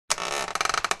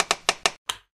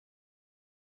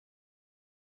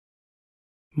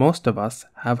Most of us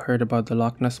have heard about the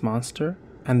Loch Ness Monster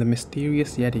and the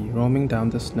mysterious Yeti roaming down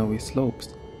the snowy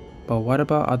slopes. But what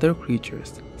about other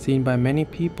creatures seen by many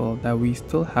people that we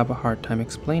still have a hard time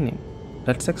explaining?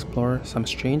 Let's explore some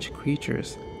strange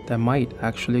creatures that might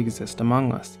actually exist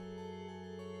among us.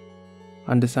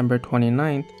 On December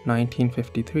 29,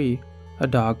 1953, a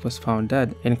dog was found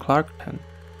dead in Clarkton.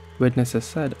 Witnesses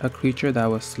said a creature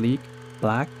that was sleek,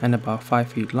 black, and about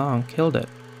 5 feet long killed it.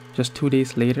 Just 2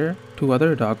 days later, 2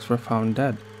 other dogs were found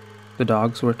dead. The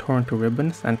dogs were torn to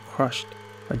ribbons and crushed.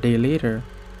 A day later,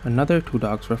 another 2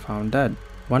 dogs were found dead.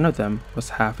 One of them was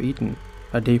half eaten.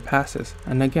 A day passes,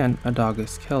 and again a dog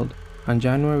is killed. On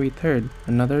January 3rd,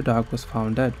 another dog was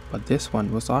found dead, but this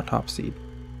one was autopsied.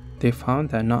 They found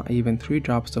that not even 3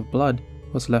 drops of blood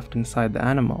was left inside the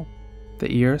animal.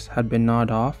 The ears had been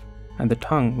gnawed off, and the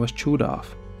tongue was chewed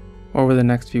off. Over the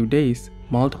next few days,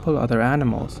 multiple other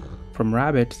animals, from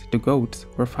rabbits to goats,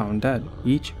 were found dead,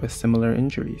 each with similar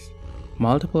injuries.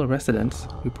 Multiple residents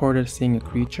reported seeing a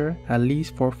creature at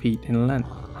least 4 feet in length,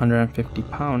 150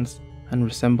 pounds, and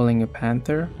resembling a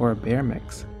panther or a bear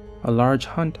mix. A large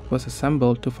hunt was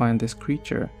assembled to find this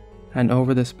creature, and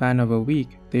over the span of a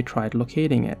week, they tried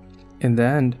locating it. In the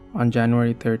end, on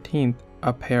January 13th,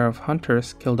 a pair of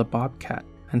hunters killed a bobcat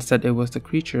and said it was the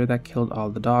creature that killed all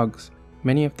the dogs.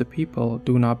 Many of the people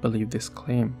do not believe this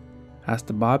claim, as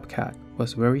the bobcat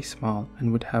was very small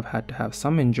and would have had to have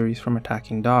some injuries from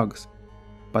attacking dogs,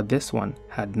 but this one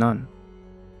had none.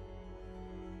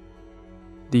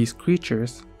 These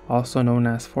creatures, also known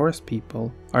as forest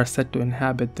people, are said to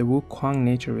inhabit the Vu Quang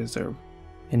nature reserve.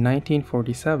 In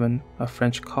 1947, a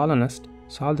French colonist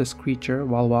saw this creature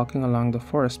while walking along the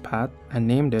forest path and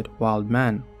named it Wild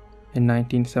Man. In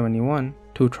 1971,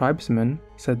 2 tribesmen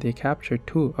said they captured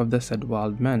 2 of the said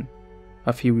wild men.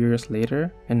 A few years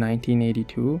later, in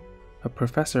 1982, a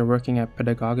professor working at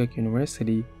Pedagogic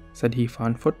University said he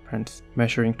found footprints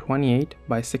measuring 28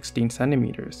 by 16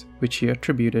 centimeters, which he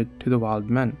attributed to the wild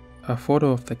men. A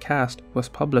photo of the cast was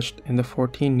published in the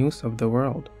 14 News of the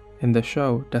World. In the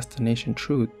show Destination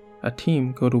Truth, a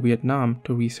team go to Vietnam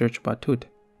to research Batutut.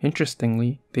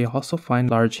 Interestingly, they also find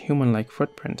large human-like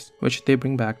footprints, which they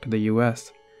bring back to the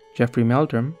US. Jeffrey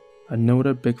Meldrum, a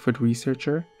noted Bigfoot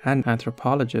researcher and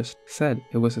anthropologist, said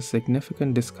it was a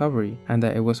significant discovery and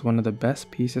that it was one of the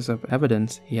best pieces of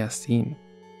evidence he has seen.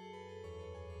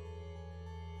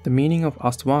 The meaning of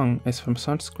Aswang is from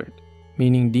Sanskrit,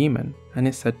 meaning demon, and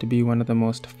is said to be one of the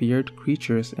most feared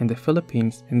creatures in the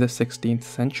Philippines in the 16th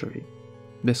century.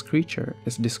 This creature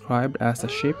is described as a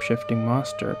shape-shifting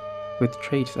monster with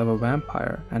traits of a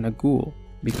vampire and a ghoul.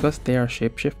 Because they are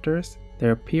shapeshifters,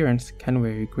 their appearance can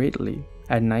vary greatly.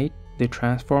 At night, they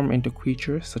transform into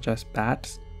creatures such as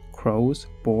bats, crows,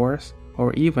 boars,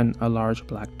 or even a large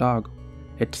black dog.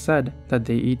 It's said that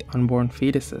they eat unborn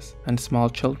fetuses and small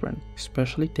children,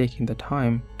 especially taking the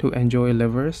time to enjoy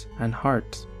livers and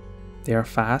hearts. They are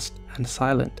fast and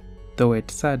silent, though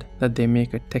it's said that they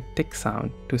make a tick-tick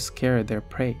sound to scare their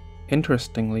prey.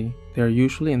 Interestingly, they are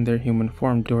usually in their human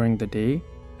form during the day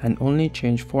and only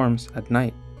change forms at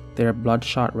night. Their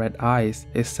bloodshot red eyes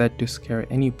is said to scare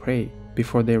any prey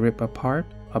before they rip apart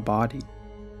a body.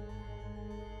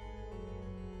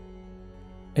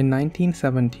 In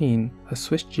 1917, a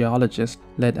Swiss geologist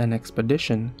led an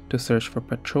expedition to search for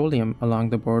petroleum along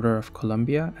the border of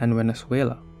Colombia and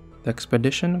Venezuela. The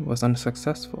expedition was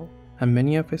unsuccessful, and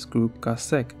many of his group got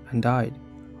sick and died.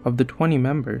 Of the 20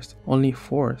 members, only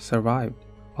 4 survived.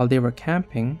 While they were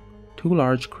camping, 2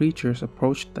 large creatures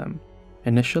approached them.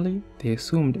 Initially, they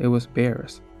assumed it was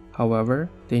bears. However,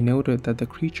 they noted that the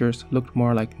creatures looked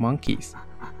more like monkeys.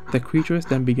 The creatures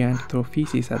then began to throw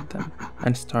feces at them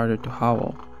and started to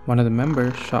howl. One of the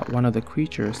members shot one of the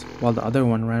creatures while the other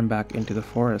one ran back into the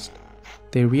forest.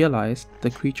 They realized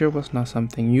the creature was not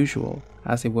something usual,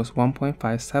 as it was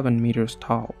 1.57 meters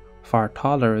tall, far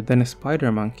taller than a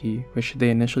spider monkey, which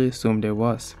they initially assumed it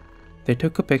was. They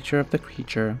took a picture of the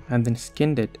creature and then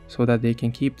skinned it so that they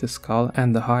can keep the skull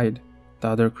and the hide. The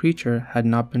other creature had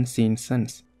not been seen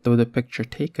since, though the picture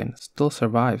taken still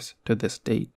survives to this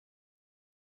date.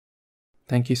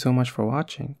 Thank you so much for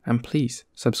watching, and please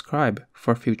subscribe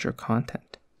for future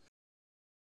content.